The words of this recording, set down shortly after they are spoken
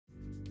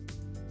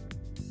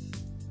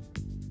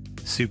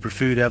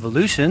Superfood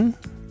Evolution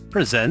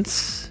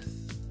presents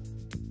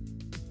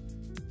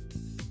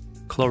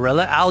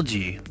Chlorella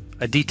Algae,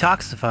 a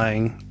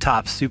detoxifying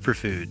top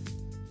superfood.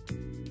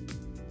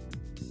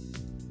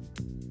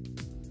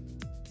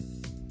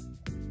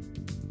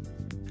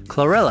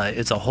 Chlorella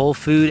is a whole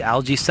food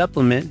algae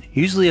supplement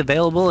usually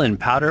available in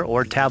powder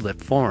or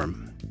tablet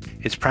form.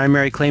 Its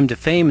primary claim to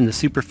fame in the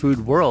superfood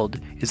world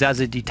is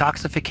as a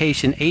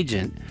detoxification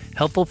agent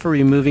helpful for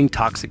removing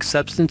toxic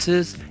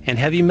substances and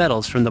heavy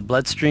metals from the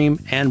bloodstream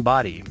and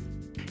body.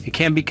 It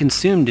can be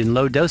consumed in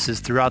low doses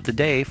throughout the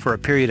day for a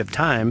period of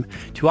time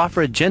to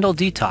offer a gentle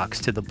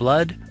detox to the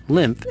blood,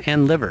 lymph,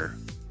 and liver.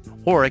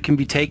 Or it can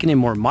be taken in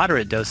more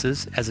moderate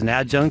doses as an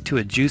adjunct to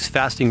a juice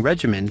fasting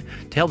regimen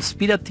to help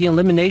speed up the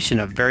elimination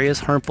of various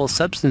harmful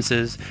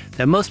substances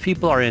that most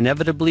people are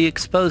inevitably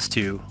exposed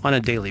to on a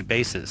daily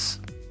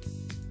basis.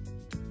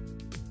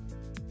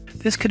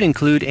 This could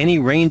include any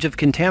range of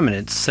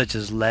contaminants such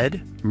as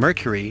lead,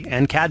 mercury,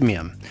 and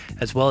cadmium,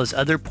 as well as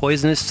other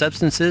poisonous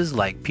substances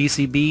like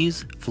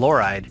PCBs,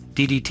 fluoride,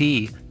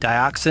 DDT,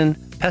 dioxin,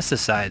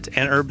 pesticides,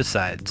 and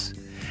herbicides.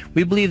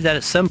 We believe that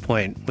at some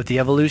point, with the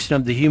evolution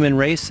of the human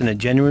race and a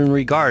genuine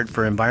regard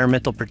for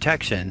environmental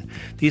protection,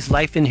 these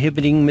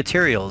life-inhibiting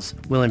materials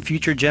will in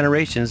future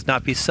generations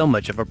not be so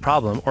much of a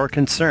problem or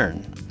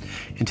concern.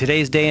 In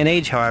today's day and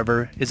age,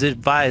 however, it is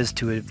advised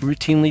to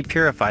routinely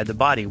purify the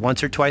body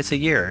once or twice a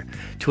year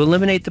to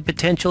eliminate the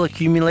potential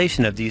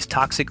accumulation of these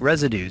toxic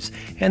residues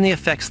and the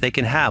effects they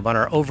can have on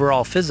our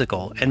overall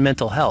physical and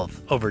mental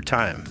health over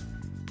time.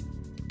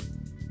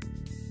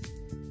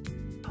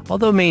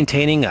 Although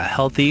maintaining a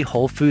healthy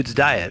whole foods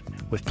diet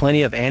with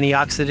plenty of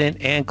antioxidant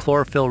and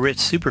chlorophyll-rich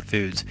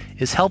superfoods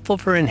is helpful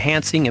for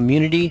enhancing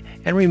immunity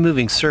and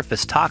removing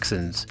surface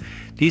toxins,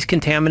 these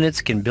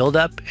contaminants can build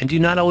up and do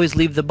not always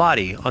leave the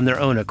body on their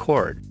own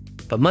accord,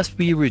 but must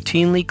be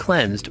routinely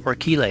cleansed or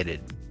chelated.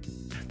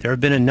 There have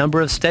been a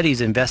number of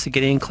studies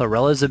investigating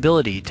chlorella's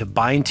ability to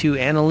bind to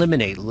and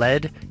eliminate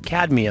lead,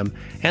 cadmium,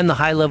 and the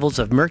high levels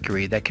of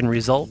mercury that can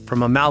result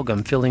from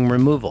amalgam filling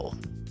removal.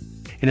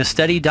 In a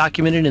study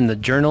documented in the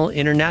journal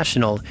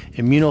International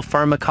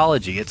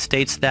Immunopharmacology, it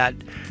states that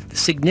the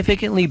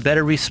significantly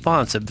better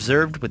response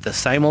observed with the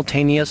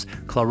simultaneous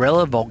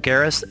Chlorella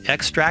vulgaris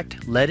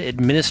extract lead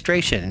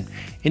administration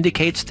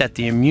indicates that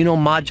the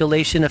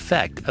immunomodulation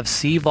effect of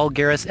C.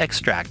 vulgaris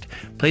extract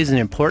plays an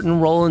important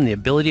role in the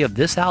ability of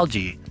this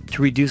algae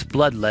to reduce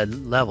blood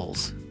lead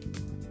levels.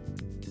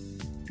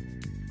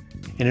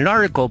 In an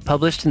article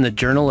published in the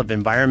Journal of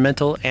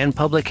Environmental and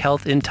Public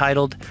Health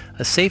entitled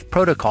A Safe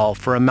Protocol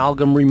for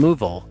Amalgam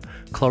Removal,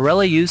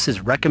 chlorella use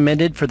is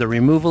recommended for the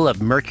removal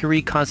of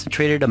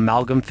mercury-concentrated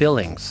amalgam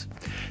fillings.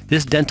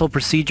 This dental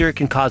procedure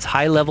can cause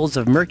high levels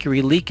of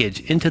mercury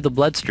leakage into the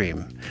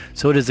bloodstream,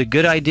 so it is a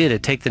good idea to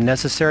take the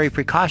necessary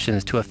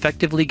precautions to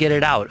effectively get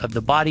it out of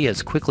the body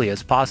as quickly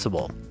as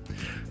possible.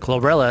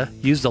 Chlorella,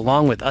 used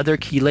along with other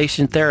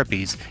chelation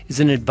therapies,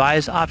 is an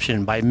advised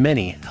option by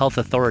many health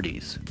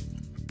authorities.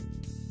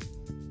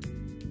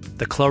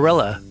 The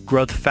Chlorella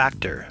Growth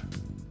Factor.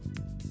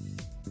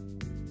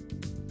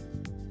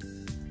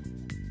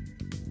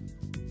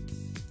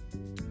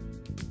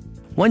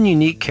 One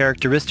unique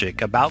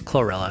characteristic about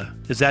chlorella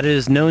is that it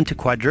is known to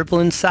quadruple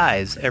in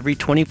size every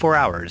 24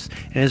 hours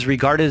and is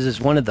regarded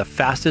as one of the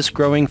fastest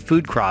growing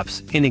food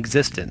crops in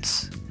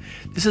existence.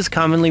 This is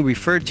commonly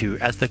referred to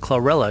as the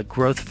Chlorella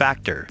Growth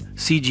Factor,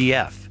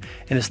 CGF,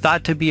 and is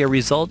thought to be a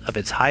result of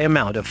its high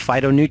amount of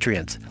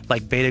phytonutrients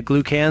like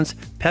beta-glucans,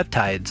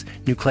 peptides,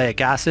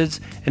 nucleic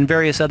acids, and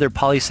various other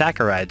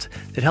polysaccharides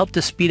that help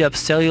to speed up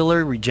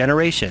cellular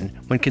regeneration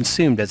when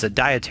consumed as a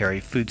dietary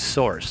food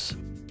source.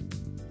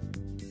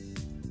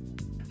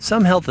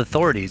 Some health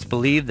authorities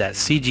believe that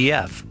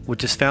CGF,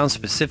 which is found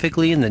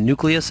specifically in the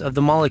nucleus of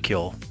the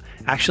molecule,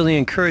 actually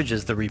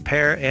encourages the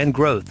repair and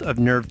growth of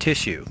nerve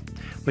tissue,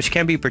 which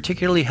can be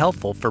particularly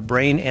helpful for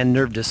brain and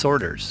nerve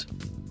disorders.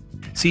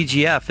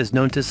 CGF is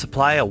known to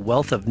supply a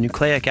wealth of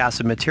nucleic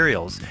acid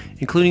materials,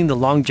 including the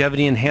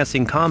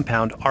longevity-enhancing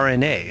compound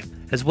RNA,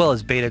 as well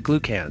as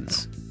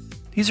beta-glucans.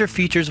 These are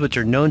features which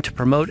are known to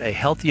promote a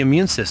healthy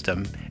immune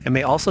system and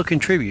may also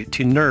contribute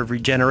to nerve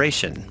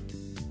regeneration.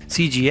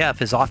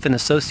 CGF is often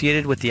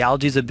associated with the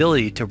algae's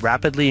ability to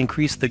rapidly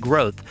increase the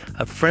growth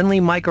of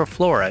friendly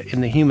microflora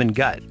in the human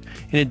gut,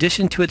 in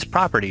addition to its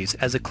properties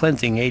as a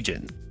cleansing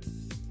agent.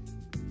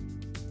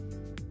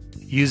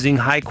 Using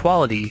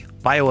high-quality,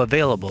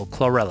 bioavailable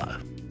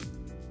chlorella.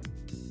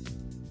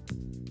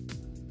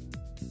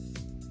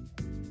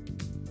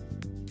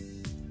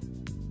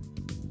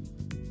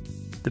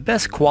 The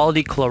best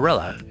quality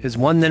chlorella is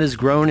one that is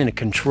grown in a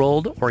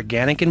controlled,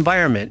 organic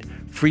environment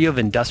free of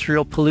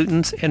industrial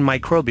pollutants and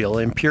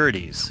microbial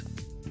impurities.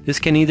 This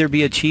can either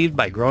be achieved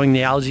by growing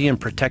the algae in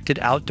protected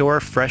outdoor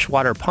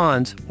freshwater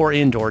ponds or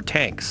indoor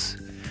tanks.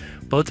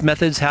 Both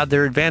methods have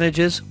their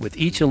advantages, with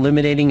each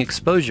eliminating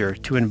exposure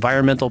to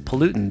environmental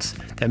pollutants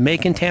that may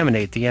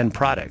contaminate the end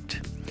product.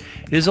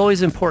 It is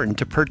always important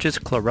to purchase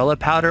chlorella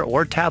powder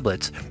or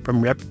tablets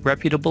from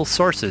reputable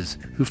sources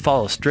who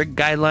follow strict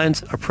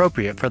guidelines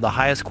appropriate for the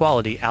highest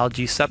quality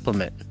algae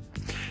supplement.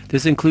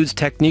 This includes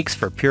techniques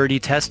for purity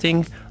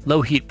testing,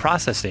 low heat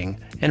processing,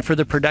 and for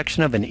the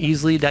production of an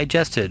easily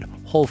digested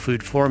whole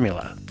food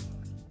formula.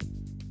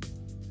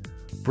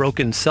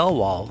 Broken cell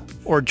wall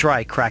or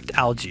dry cracked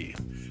algae.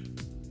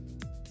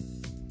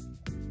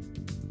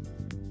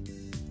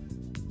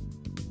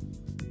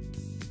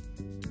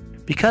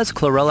 Because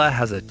chlorella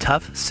has a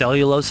tough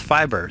cellulose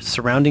fiber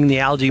surrounding the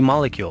algae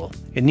molecule,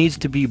 it needs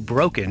to be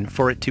broken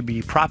for it to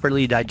be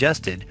properly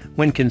digested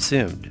when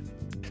consumed.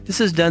 This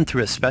is done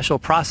through a special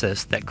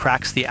process that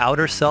cracks the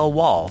outer cell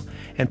wall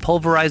and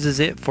pulverizes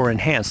it for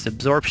enhanced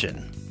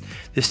absorption.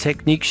 This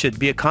technique should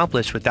be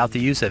accomplished without the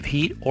use of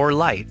heat or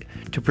light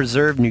to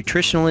preserve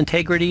nutritional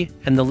integrity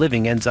and the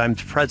living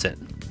enzymes present.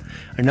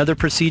 Another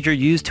procedure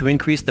used to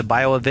increase the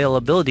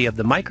bioavailability of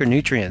the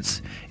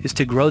micronutrients is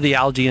to grow the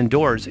algae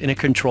indoors in a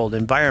controlled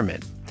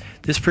environment.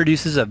 This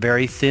produces a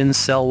very thin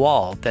cell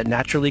wall that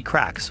naturally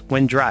cracks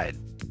when dried.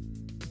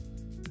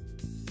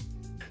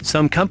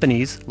 Some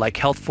companies, like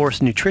Health Force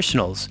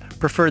Nutritionals,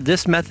 prefer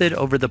this method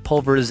over the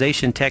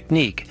pulverization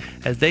technique,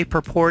 as they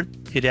purport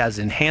it has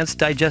enhanced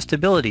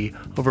digestibility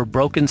over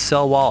broken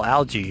cell wall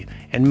algae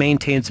and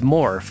maintains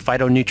more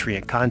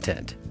phytonutrient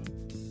content.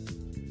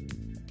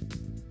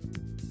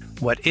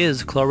 What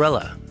is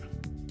chlorella?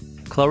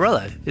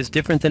 Chlorella is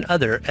different than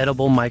other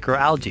edible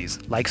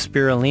microalgae like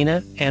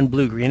spirulina and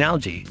blue-green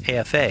algae,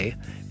 AFA,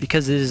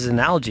 because it is an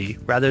algae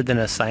rather than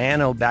a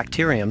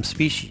cyanobacterium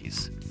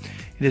species.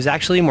 It is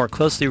actually more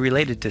closely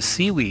related to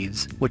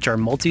seaweeds, which are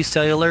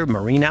multicellular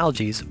marine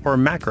algae or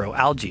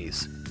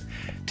macroalgae.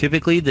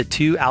 Typically, the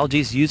two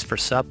algae used for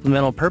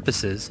supplemental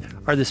purposes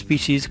are the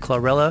species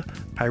Chlorella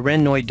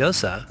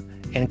pyrenoidosa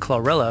and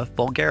Chlorella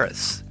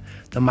vulgaris.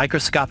 The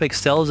microscopic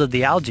cells of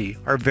the algae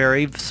are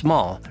very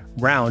small,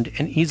 round,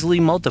 and easily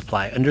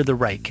multiply under the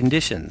right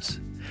conditions.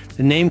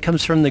 The name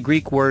comes from the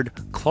Greek word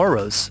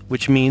chloros,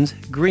 which means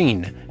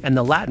green, and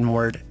the Latin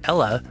word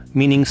ella,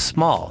 meaning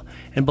small,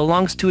 and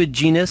belongs to a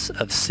genus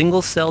of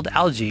single-celled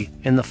algae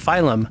in the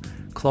phylum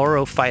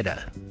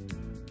Chlorophyta.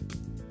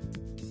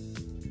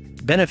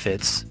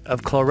 Benefits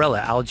of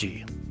Chlorella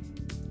algae.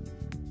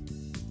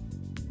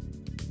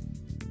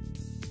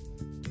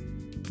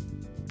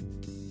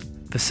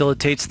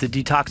 Facilitates the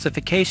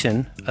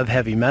detoxification of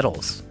heavy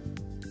metals.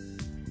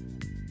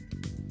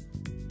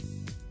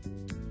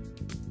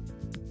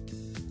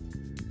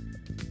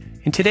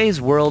 In today's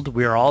world,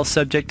 we are all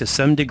subject to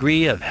some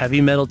degree of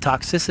heavy metal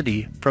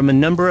toxicity from a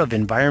number of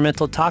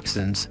environmental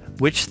toxins,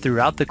 which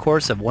throughout the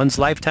course of one's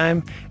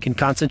lifetime can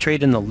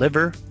concentrate in the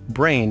liver,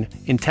 brain,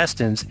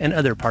 intestines, and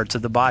other parts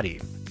of the body.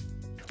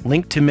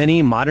 Linked to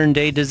many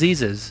modern-day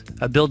diseases,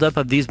 a buildup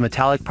of these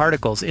metallic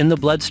particles in the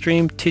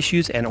bloodstream,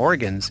 tissues, and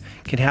organs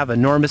can have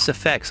enormous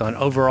effects on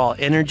overall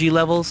energy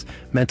levels,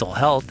 mental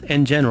health,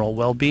 and general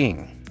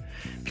well-being.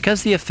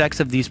 Because the effects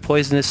of these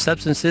poisonous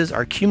substances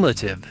are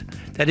cumulative,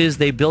 that is,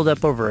 they build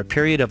up over a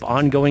period of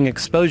ongoing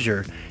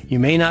exposure, you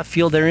may not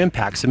feel their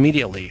impacts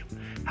immediately.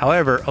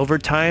 However, over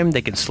time,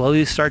 they can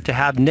slowly start to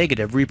have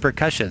negative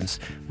repercussions,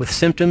 with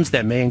symptoms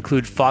that may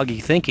include foggy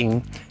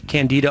thinking,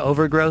 candida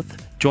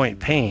overgrowth, joint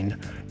pain,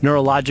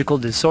 neurological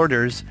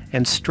disorders,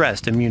 and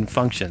stressed immune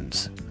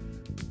functions.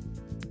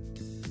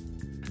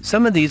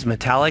 Some of these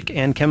metallic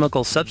and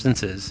chemical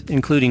substances,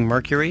 including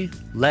mercury,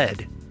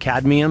 lead,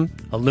 cadmium,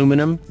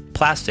 aluminum,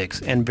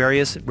 plastics, and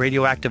various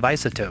radioactive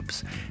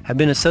isotopes, have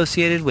been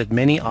associated with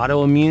many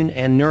autoimmune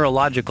and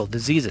neurological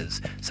diseases,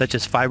 such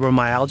as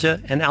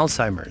fibromyalgia and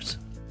Alzheimer's.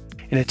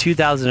 In a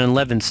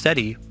 2011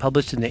 study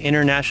published in the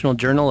International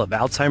Journal of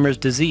Alzheimer's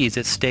Disease,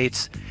 it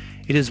states,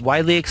 "It is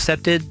widely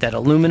accepted that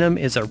aluminum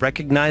is a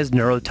recognized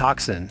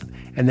neurotoxin,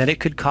 and that it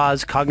could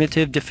cause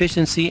cognitive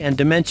deficiency and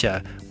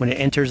dementia when it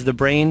enters the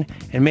brain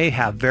and may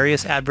have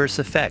various adverse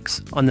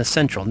effects on the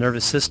central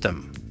nervous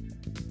system."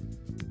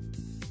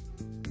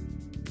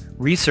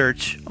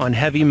 Research on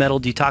heavy metal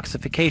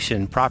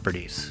detoxification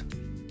properties.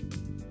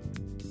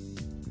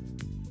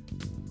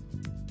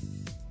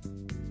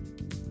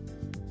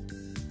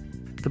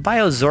 The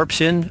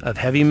bioabsorption of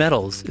heavy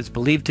metals is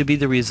believed to be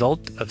the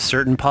result of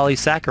certain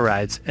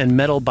polysaccharides and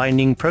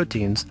metal-binding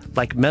proteins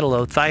like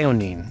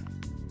metallothionein.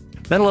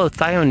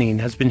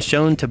 Metallothionein has been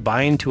shown to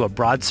bind to a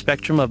broad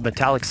spectrum of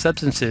metallic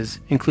substances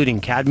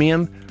including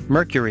cadmium,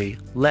 mercury,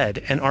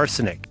 lead, and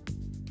arsenic.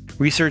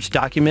 Research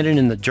documented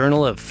in the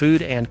Journal of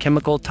Food and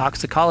Chemical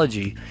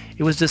Toxicology,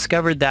 it was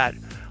discovered that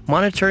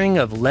monitoring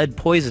of lead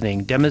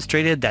poisoning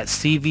demonstrated that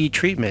CV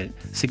treatment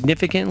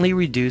significantly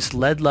reduced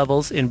lead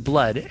levels in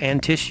blood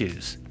and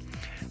tissues.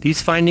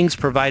 These findings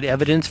provide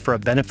evidence for a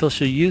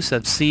beneficial use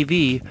of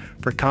CV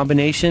for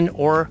combination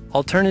or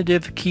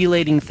alternative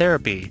chelating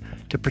therapy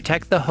to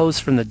protect the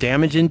host from the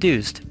damage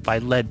induced by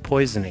lead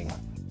poisoning.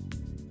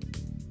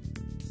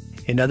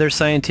 In other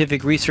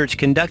scientific research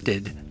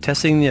conducted,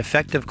 testing the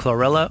effect of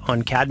chlorella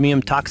on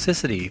cadmium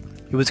toxicity,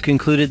 it was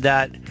concluded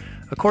that,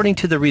 according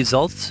to the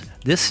results,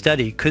 this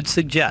study could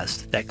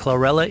suggest that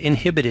chlorella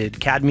inhibited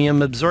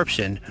cadmium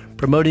absorption,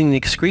 promoting the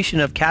excretion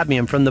of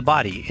cadmium from the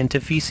body into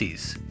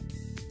feces.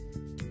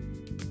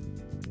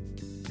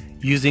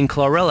 Using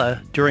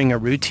chlorella during a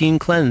routine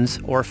cleanse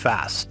or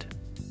fast.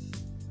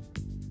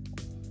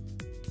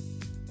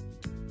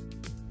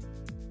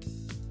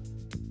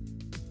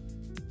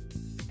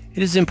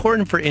 It is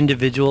important for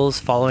individuals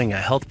following a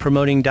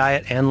health-promoting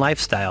diet and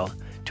lifestyle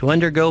to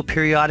undergo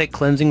periodic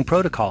cleansing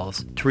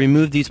protocols to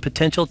remove these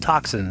potential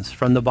toxins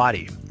from the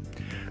body.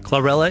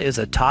 Chlorella is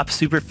a top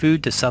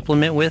superfood to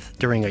supplement with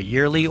during a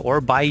yearly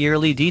or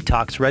bi-yearly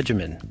detox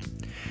regimen.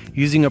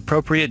 Using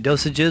appropriate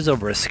dosages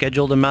over a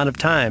scheduled amount of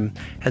time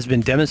has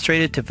been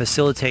demonstrated to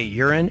facilitate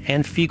urine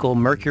and fecal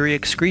mercury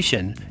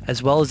excretion,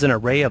 as well as an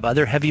array of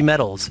other heavy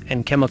metals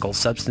and chemical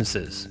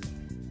substances.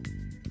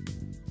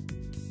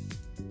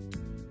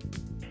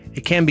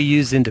 It can be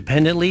used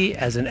independently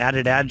as an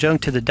added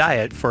adjunct to the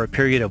diet for a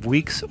period of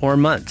weeks or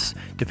months,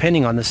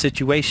 depending on the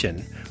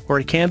situation, or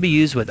it can be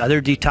used with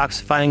other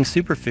detoxifying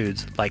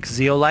superfoods like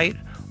zeolite,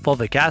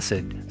 fulvic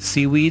acid,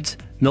 seaweeds,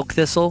 milk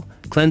thistle,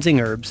 cleansing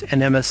herbs,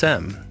 and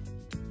MSM.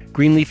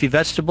 Green leafy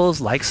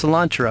vegetables like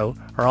cilantro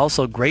are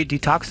also great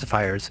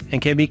detoxifiers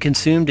and can be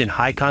consumed in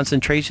high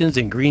concentrations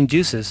in green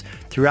juices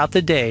throughout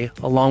the day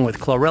along with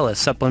chlorella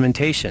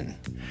supplementation.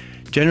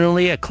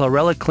 Generally, a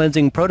chlorella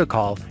cleansing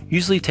protocol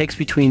usually takes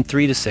between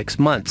 3 to 6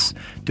 months,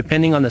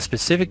 depending on the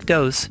specific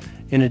dose,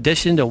 in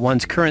addition to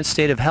one's current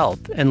state of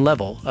health and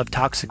level of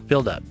toxic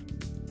buildup.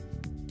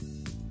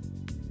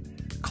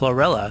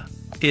 Chlorella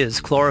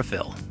is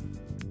chlorophyll.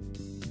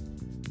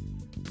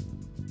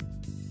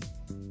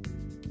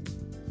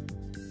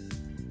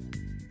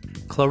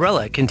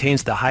 Chlorella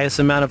contains the highest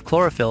amount of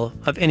chlorophyll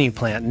of any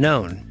plant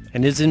known,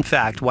 and is in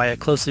fact why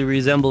it closely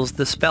resembles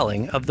the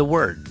spelling of the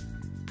word.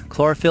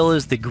 Chlorophyll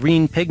is the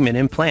green pigment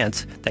in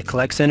plants that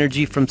collects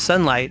energy from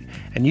sunlight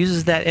and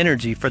uses that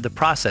energy for the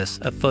process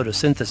of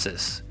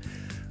photosynthesis.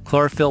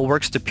 Chlorophyll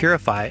works to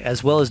purify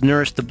as well as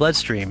nourish the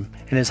bloodstream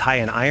and is high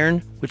in iron,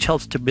 which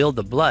helps to build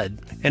the blood,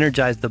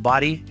 energize the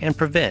body, and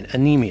prevent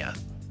anemia.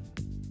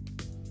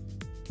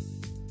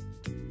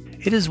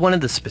 It is one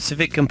of the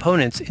specific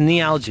components in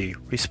the algae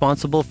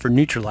responsible for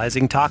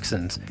neutralizing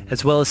toxins,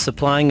 as well as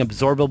supplying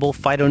absorbable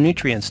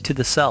phytonutrients to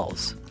the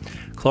cells.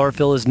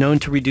 Chlorophyll is known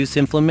to reduce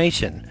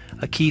inflammation,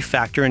 a key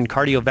factor in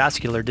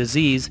cardiovascular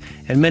disease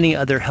and many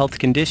other health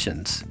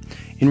conditions.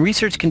 In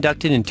research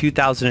conducted in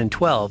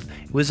 2012,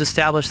 it was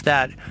established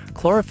that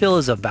chlorophyll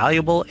is a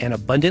valuable and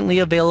abundantly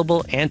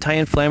available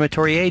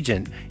anti-inflammatory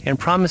agent and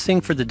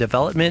promising for the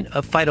development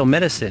of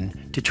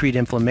phytomedicine to treat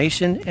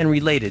inflammation and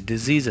related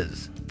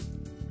diseases.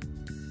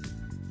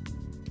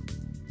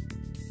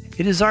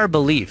 It is our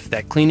belief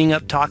that cleaning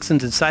up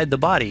toxins inside the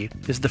body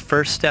is the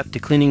first step to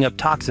cleaning up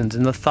toxins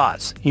in the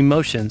thoughts,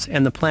 emotions,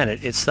 and the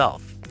planet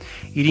itself.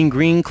 Eating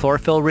green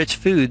chlorophyll-rich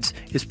foods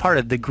is part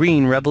of the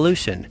green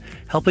revolution,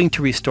 helping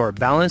to restore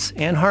balance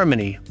and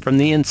harmony from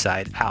the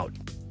inside out.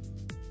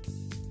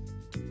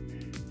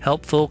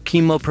 Helpful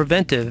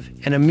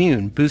chemopreventive and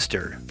immune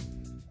booster.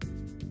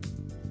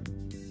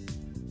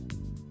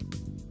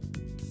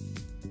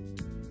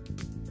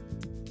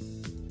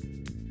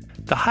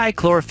 The high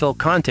chlorophyll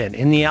content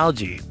in the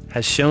algae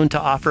has shown to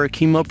offer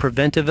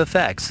chemopreventive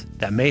effects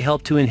that may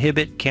help to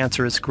inhibit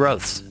cancerous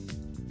growths.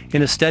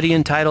 In a study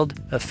entitled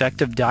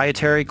Effective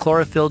Dietary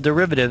Chlorophyll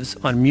Derivatives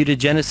on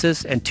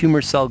Mutagenesis and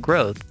Tumor Cell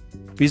Growth,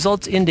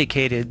 results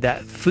indicated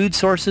that food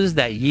sources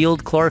that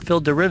yield chlorophyll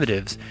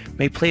derivatives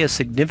may play a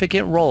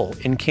significant role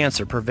in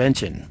cancer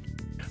prevention.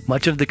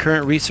 Much of the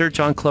current research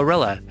on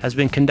chlorella has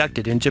been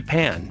conducted in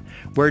Japan,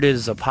 where it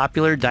is a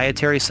popular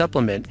dietary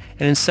supplement,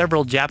 and in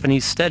several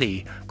Japanese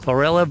studies,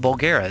 Chlorella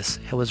vulgaris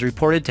was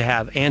reported to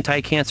have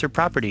anti-cancer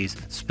properties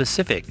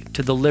specific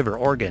to the liver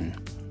organ.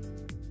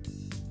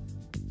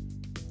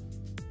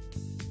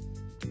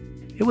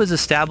 It was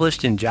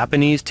established in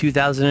Japanese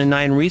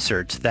 2009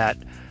 research that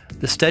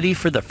the study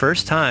for the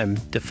first time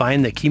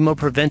defined the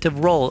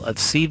chemopreventive role of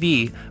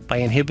CV by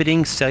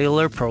inhibiting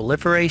cellular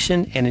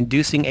proliferation and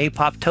inducing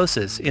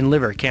apoptosis in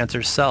liver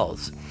cancer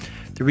cells.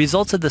 The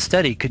results of the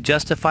study could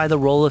justify the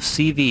role of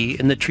CV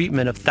in the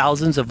treatment of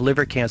thousands of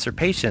liver cancer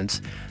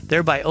patients,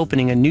 thereby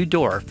opening a new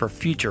door for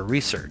future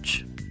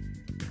research.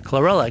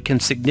 Chlorella can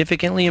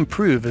significantly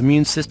improve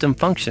immune system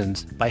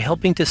functions by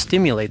helping to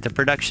stimulate the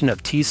production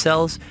of T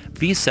cells,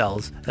 B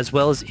cells, as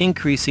well as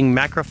increasing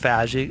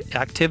macrophage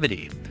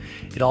activity.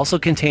 It also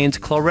contains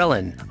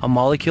chlorellin, a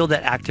molecule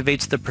that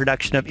activates the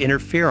production of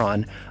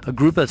interferon, a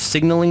group of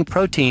signaling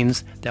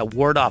proteins that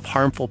ward off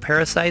harmful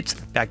parasites,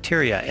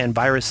 bacteria, and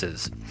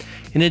viruses.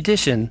 In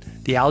addition,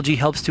 the algae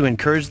helps to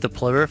encourage the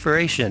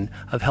proliferation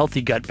of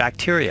healthy gut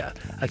bacteria,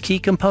 a key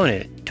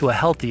component to a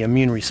healthy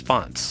immune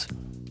response.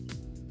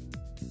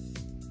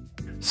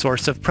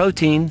 Source of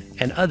protein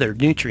and other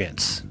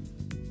nutrients.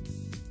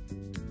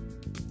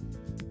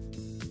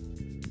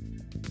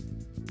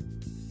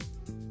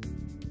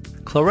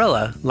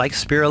 Chlorella, like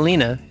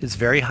spirulina, is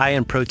very high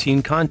in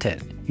protein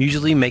content,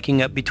 usually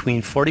making up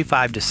between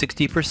 45 to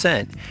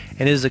 60%,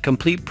 and is a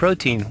complete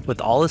protein with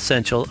all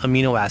essential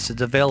amino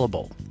acids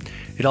available.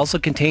 It also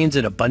contains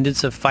an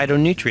abundance of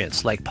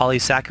phytonutrients like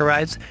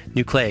polysaccharides,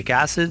 nucleic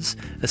acids,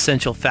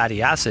 essential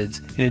fatty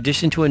acids, in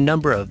addition to a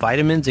number of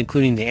vitamins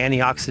including the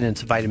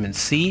antioxidants vitamin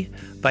C,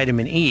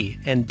 vitamin E,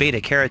 and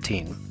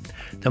beta-carotene.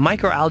 The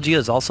microalgae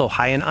is also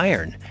high in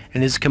iron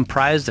and is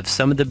comprised of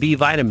some of the B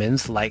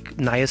vitamins like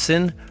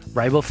niacin,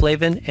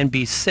 riboflavin, and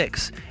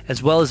B6,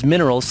 as well as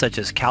minerals such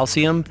as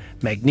calcium,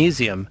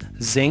 magnesium,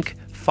 zinc,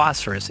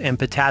 phosphorus, and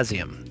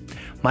potassium.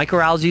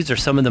 Microalgae are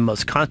some of the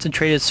most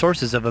concentrated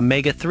sources of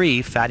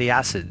omega-3 fatty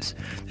acids.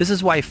 This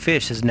is why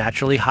fish is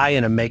naturally high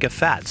in omega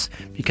fats,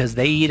 because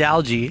they eat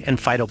algae and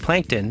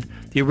phytoplankton,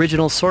 the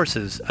original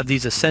sources of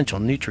these essential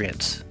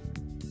nutrients.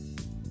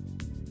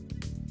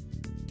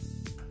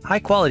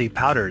 High-quality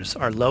powders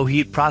are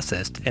low-heat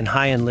processed and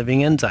high in living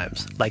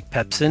enzymes like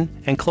pepsin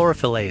and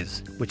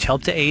chlorophyllase, which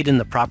help to aid in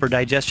the proper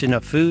digestion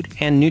of food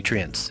and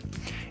nutrients.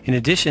 In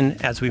addition,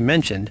 as we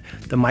mentioned,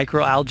 the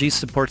microalgae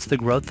supports the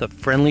growth of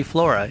friendly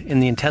flora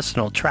in the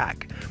intestinal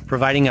tract,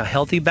 providing a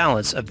healthy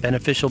balance of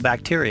beneficial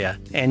bacteria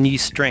and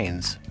yeast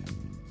strains.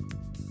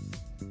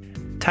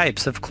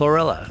 Types of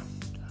chlorella.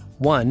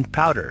 1.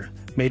 Powder,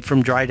 made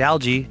from dried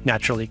algae,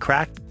 naturally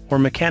cracked or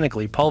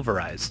mechanically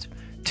pulverized.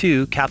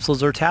 2.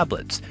 Capsules or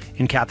tablets,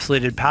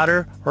 encapsulated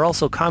powder, are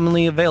also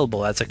commonly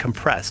available as a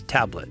compressed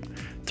tablet.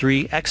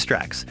 3.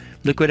 Extracts,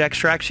 liquid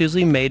extracts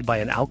usually made by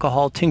an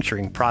alcohol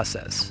tincturing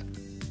process.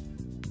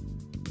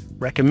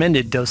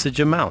 Recommended dosage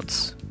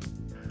amounts.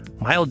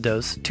 Mild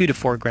dose 2 to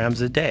 4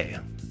 grams a day.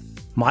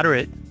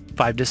 Moderate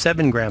 5 to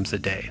 7 grams a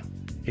day.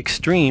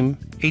 Extreme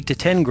 8 to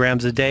 10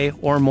 grams a day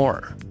or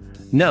more.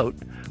 Note,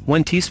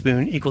 1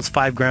 teaspoon equals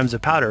 5 grams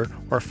of powder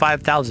or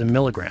 5,000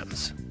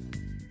 milligrams.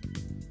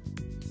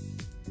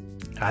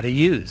 How to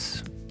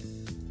use.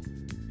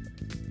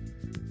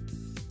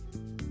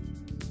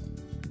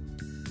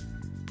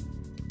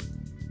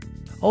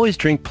 Always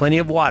drink plenty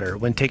of water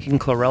when taking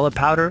chlorella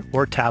powder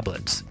or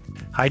tablets.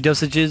 High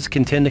dosages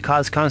can tend to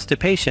cause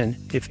constipation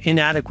if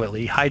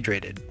inadequately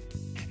hydrated.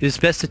 It is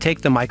best to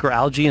take the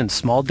microalgae in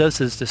small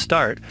doses to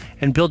start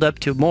and build up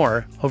to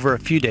more over a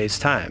few days'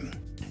 time.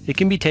 It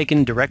can be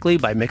taken directly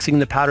by mixing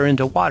the powder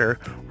into water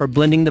or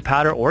blending the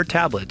powder or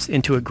tablets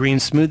into a green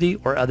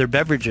smoothie or other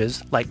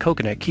beverages like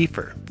coconut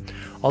kefir.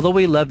 Although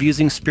we love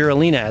using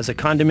spirulina as a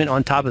condiment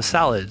on top of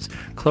salads,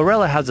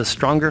 chlorella has a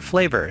stronger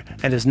flavor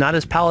and is not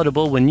as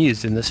palatable when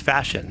used in this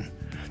fashion.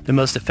 The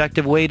most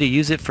effective way to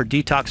use it for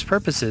detox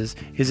purposes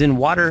is in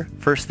water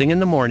first thing in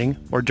the morning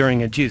or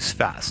during a juice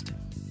fast.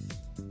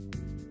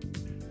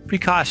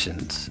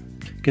 Precautions.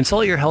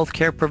 Consult your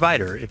healthcare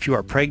provider if you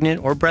are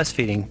pregnant or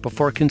breastfeeding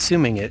before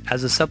consuming it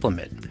as a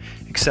supplement.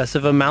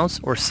 Excessive amounts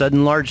or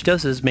sudden large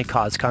doses may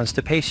cause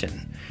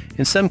constipation.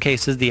 In some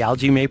cases, the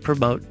algae may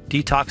promote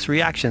detox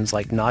reactions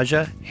like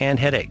nausea and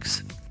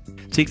headaches.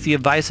 Seek the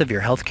advice of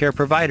your healthcare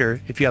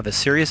provider if you have a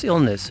serious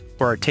illness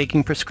or are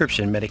taking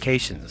prescription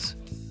medications.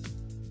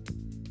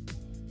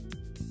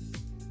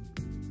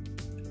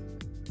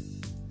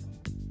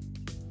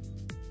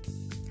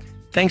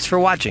 Thanks for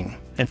watching,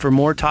 and for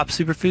more top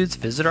superfoods,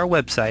 visit our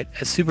website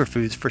at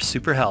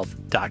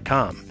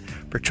superfoodsforsuperhealth.com.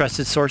 For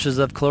trusted sources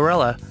of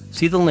chlorella,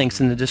 see the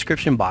links in the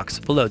description box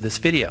below this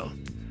video.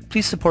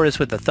 Please support us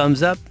with a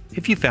thumbs up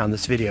if you found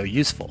this video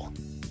useful.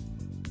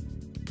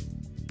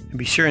 And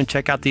be sure and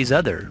check out these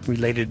other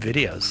related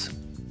videos.